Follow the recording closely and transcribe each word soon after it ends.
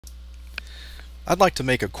I'd like to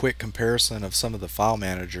make a quick comparison of some of the file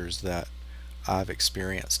managers that I've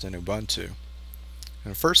experienced in Ubuntu.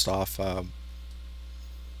 And first off,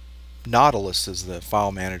 Nautilus is the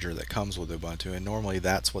file manager that comes with Ubuntu, and normally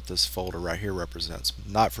that's what this folder right here represents.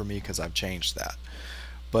 Not for me because I've changed that.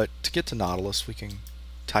 But to get to Nautilus, we can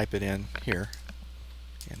type it in here,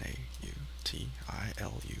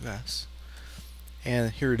 Nautilus,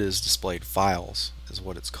 and here it is displayed. Files is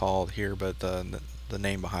what it's called here, but the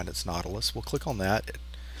name behind it's Nautilus. We'll click on that.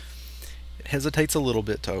 It hesitates a little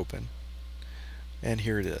bit to open, and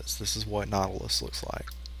here it is. This is what Nautilus looks like.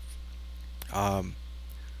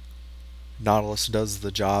 Nautilus does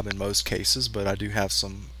the job in most cases, but I do have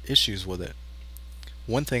some issues with it.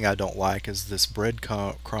 One thing I don't like is this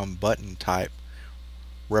breadcrumb button type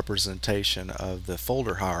representation of the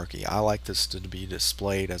folder hierarchy. I like this to be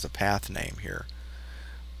displayed as a path name here.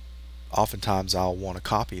 Oftentimes I'll want to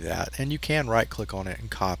copy that, and you can right click on it and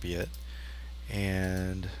copy it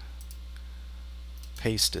and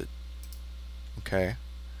paste it. Okay,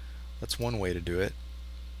 that's one way to do it.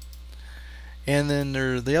 And then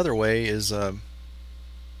the other way is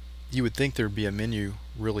you would think there'd be a menu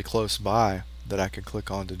really close by that I could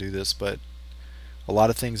click on to do this, but a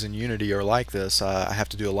lot of things in Unity are like this. I have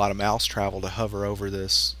to do a lot of mouse travel to hover over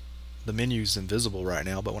this. The menu's invisible right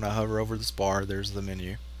now, but when I hover over this bar, there's the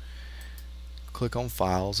menu. Click on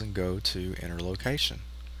Files and go to Enter Location.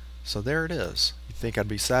 So there it is. You'd think I'd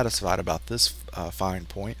be satisfied about this fine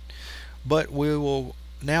point, but we will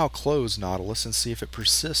now close Nautilus and see if it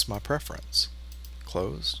persists my preference.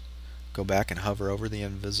 Closed. Go back and hover over the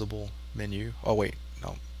invisible menu. Oh wait,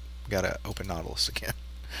 no, gotta open Nautilus again.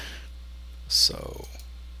 So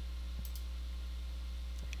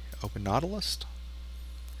open Nautilus,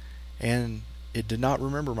 and it did not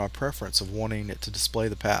remember my preference of wanting it to display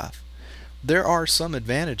the path. There are some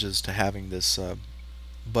advantages to having this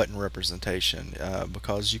button representation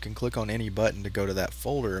because you can click on any button to go to that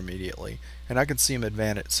folder immediately, and I can see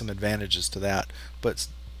some advantages to that, but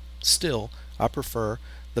still I prefer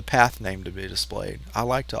the path name to be displayed. I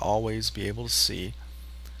like to always be able to see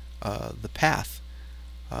the path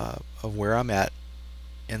of where I'm at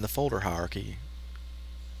in the folder hierarchy,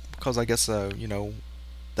 because I guess you know,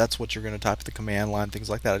 that's what you're going to type at the command line, things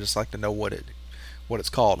like that. I just like to know what it's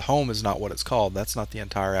called. Home is not what it's called. That's not the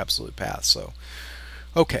entire absolute path. So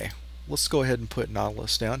okay, let's go ahead and put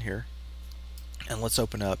Nautilus down here, and let's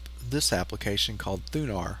open up this application called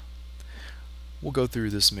Thunar. We'll go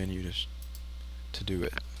through this menu to do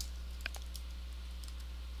it.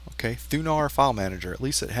 Okay, Thunar File Manager. At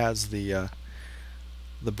least it has the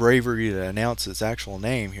bravery to announce its actual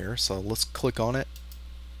name here. So let's click on it,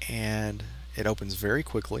 and it opens very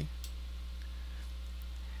quickly.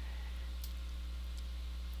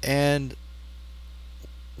 And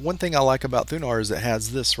one thing I like about Thunar is it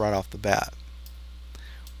has this right off the bat.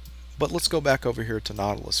 But let's go back over here to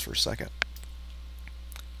Nautilus for a second.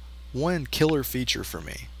 One killer feature for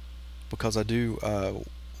me, because I do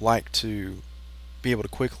like to be able to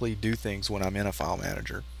quickly do things when I'm in a file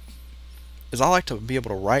manager, is I like to be able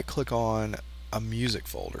to right click on a music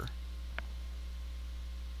folder.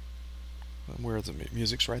 Where the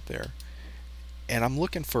music's right there, and I'm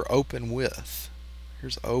looking for open with.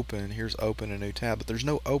 Here's open a new tab, but there's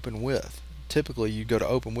no open with. Typically you go to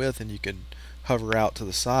open with and you could hover out to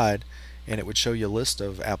the side and it would show you a list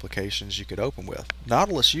of applications you could open with.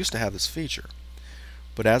 Nautilus used to have this feature,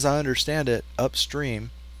 but as I understand it, upstream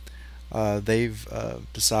they've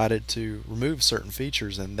decided to remove certain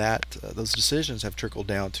features, and that those decisions have trickled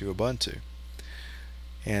down to Ubuntu,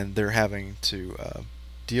 and they're having to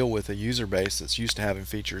deal with a user base that's used to having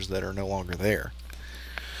features that are no longer there.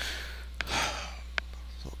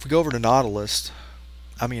 If we go over to Nautilus,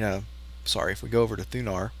 if we go over to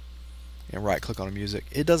Thunar and right click on music,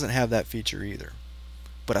 it doesn't have that feature either.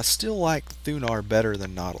 But I still like Thunar better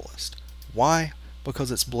than Nautilus. Why? Because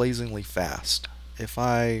it's blazingly fast. If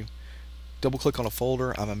I double click on a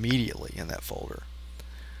folder, I'm immediately in that folder.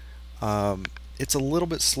 It's a little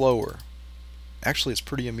bit slower. Actually, it's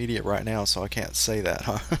pretty immediate right now, so I can't say that,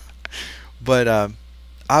 huh? But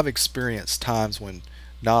I've experienced times when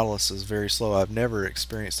Nautilus is very slow. I've never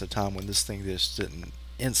experienced a time when this thing just didn't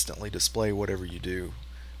instantly display whatever you do,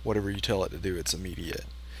 whatever you tell it to do. It's immediate.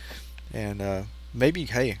 And maybe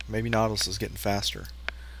Nautilus is getting faster.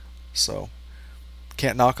 So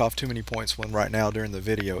can't knock off too many points when right now during the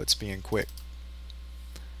video it's being quick.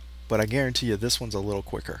 But I guarantee you this one's a little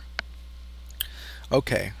quicker.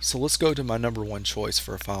 Okay, so let's go to my #1 choice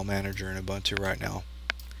for a file manager in Ubuntu right now.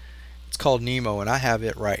 It's called Nemo, and I have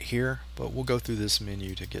it right here, but we'll go through this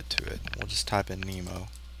menu to get to it. We'll just type in Nemo.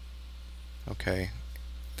 Okay,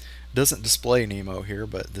 doesn't display Nemo here,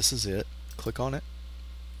 but this is it. Click on it,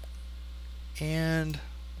 and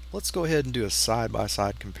let's go ahead and do a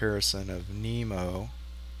side-by-side comparison of Nemo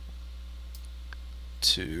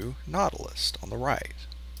to Nautilus on the right.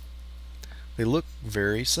 They look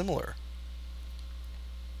very similar.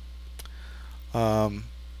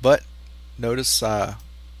 But notice I've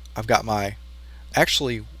got my,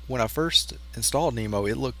 actually when I first installed Nemo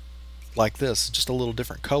it looked like this, just a little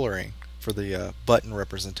different coloring for the button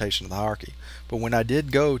representation of the hierarchy. But when I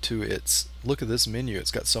did go to its, look at this menu,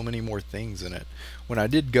 it's got so many more things in it. When I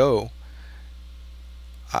did go,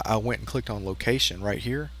 I went and clicked on location right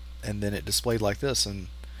here, and then it displayed like this, and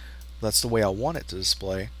that's the way I want it to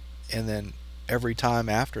display. And then every time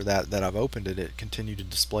after that I've opened it, it continued to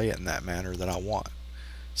display it in that manner that I want.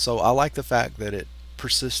 So I like the fact that it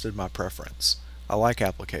persisted my preference. I like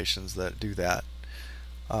applications that do that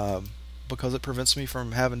because it prevents me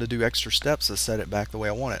from having to do extra steps to set it back the way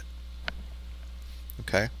I want it.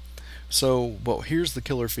 Okay, so but here's the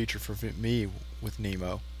killer feature for me with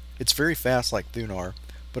Nemo. It's very fast like Thunar,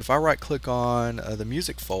 but if I right click on the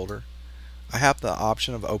music folder, I have the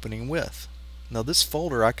option of opening with. Now this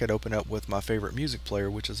folder I could open up with my favorite music player,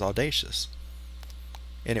 which is Audacious,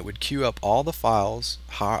 and it would queue up all the files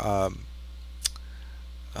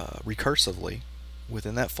recursively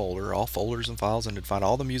within that folder, all folders and files, and it'd find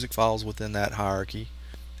all the music files within that hierarchy,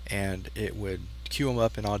 and it would queue them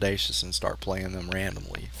up in Audacious and start playing them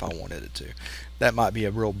randomly if I wanted it to. That might be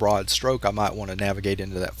a real broad stroke. I might want to navigate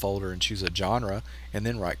into that folder and choose a genre and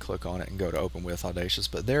then right click on it and go to open with Audacious,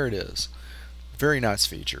 but there it is. Very nice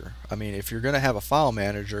feature. I mean, if you're going to have a file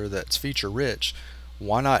manager that's feature rich,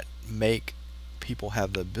 why not make people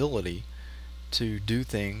have the ability to do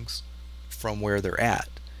things from where they're at?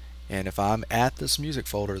 And if I'm at this music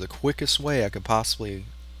folder, the quickest way I could possibly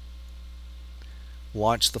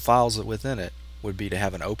launch the files within it would be to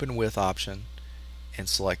have an open with option and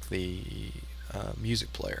select the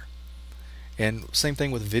music player. And same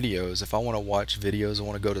thing with videos. If I want to watch videos, I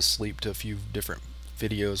want to go to sleep to a few different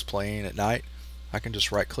videos playing at night, I can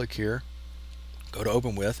just right click here, go to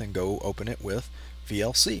open with, and go open it with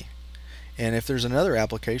VLC. And if there's another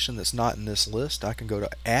application that's not in this list, I can go to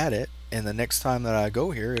add it, and the next time that I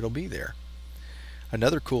go here it'll be there.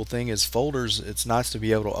 Another cool thing is folders. It's nice to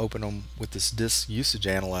be able to open them with this disk usage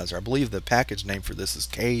analyzer. I believe the package name for this is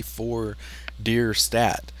K4 Deer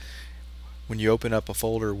Stat. When you open up a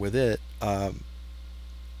folder with it,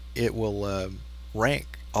 it will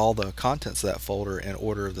rank all the contents of that folder in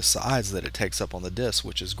order of the size that it takes up on the disk,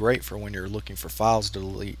 which is great for when you're looking for files to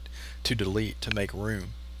delete to make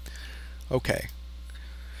room. Okay,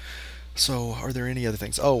 so are there any other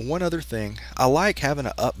things? Oh, one other thing. I like having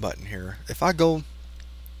an up button here. If I go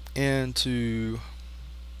into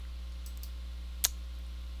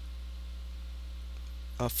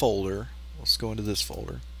a folder, let's go into this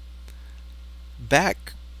folder,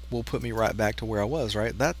 back will put me right back to where I was,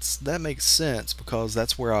 right? That makes sense because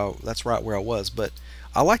that's right where I was. But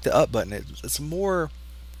I like the up button. It's more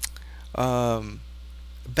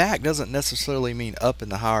back doesn't necessarily mean up in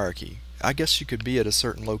the hierarchy. I guess you could be at a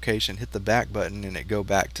certain location, hit the back button, and it go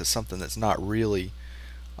back to something that's not really.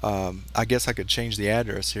 I guess I could change the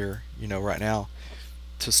address here, you know, right now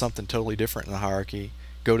to something totally different in the hierarchy.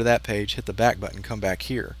 Go to that page, hit the back button, come back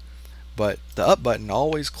here. But the up button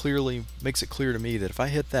always clearly makes it clear to me that if I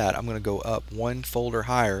hit that, I'm going to go up one folder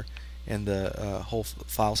higher in the whole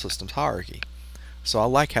file system's hierarchy. So I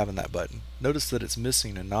like having that button. Notice that it's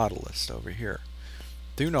missing a Nautilus over here.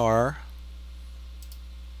 Thunar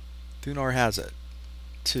has it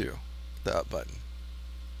too, the up button.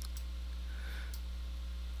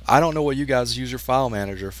 I don't know what you guys use your file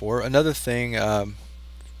manager for. Another thing,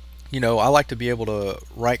 you know, I like to be able to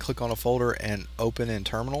right click on a folder and open in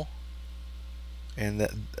terminal, and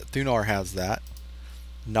that Thunar has that.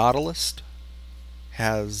 Nautilus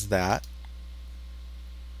has that,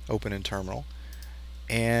 open in terminal,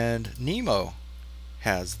 and Nemo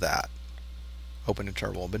has that, open in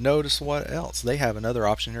terminal. But notice what else they have. Another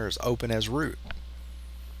option here is open as root,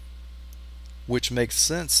 which makes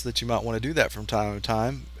sense that you might want to do that from time to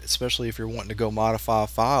time, especially if you're wanting to go modify a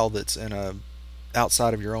file that's in a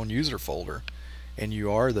outside of your own user folder and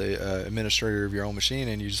you are the administrator of your own machine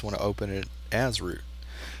and you just want to open it as root.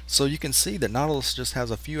 So you can see that Nautilus just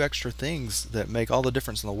has a few extra things that make all the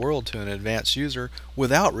difference in the world to an advanced user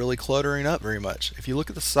without really cluttering up very much. If you look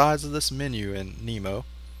at the size of this menu in Nemo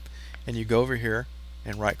and you go over here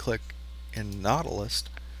and right click in Nautilus,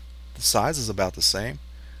 the size is about the same,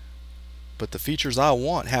 but the features I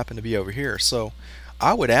want happen to be over here. So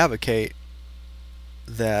I would advocate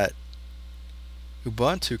that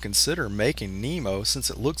Ubuntu consider making Nemo, since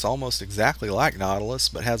it looks almost exactly like Nautilus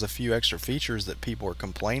but has a few extra features that people are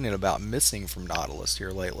complaining about missing from Nautilus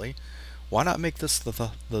here lately. Why not make this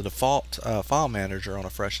the default file manager on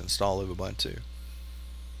a fresh install of Ubuntu?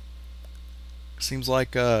 Seems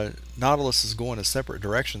like Nautilus is going a separate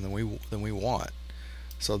direction than we want.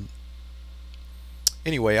 So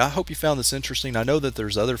anyway, I hope you found this interesting. I know that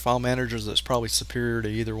there's other file managers that's probably superior to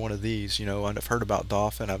either one of these. You know, I've heard about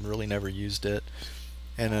Dolphin. I've really never used it,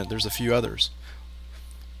 and there's a few others.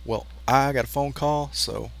 Well, I got a phone call,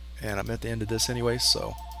 and I'm at the end of this anyway.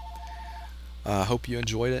 So I hope you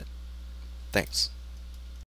enjoyed it. Thanks.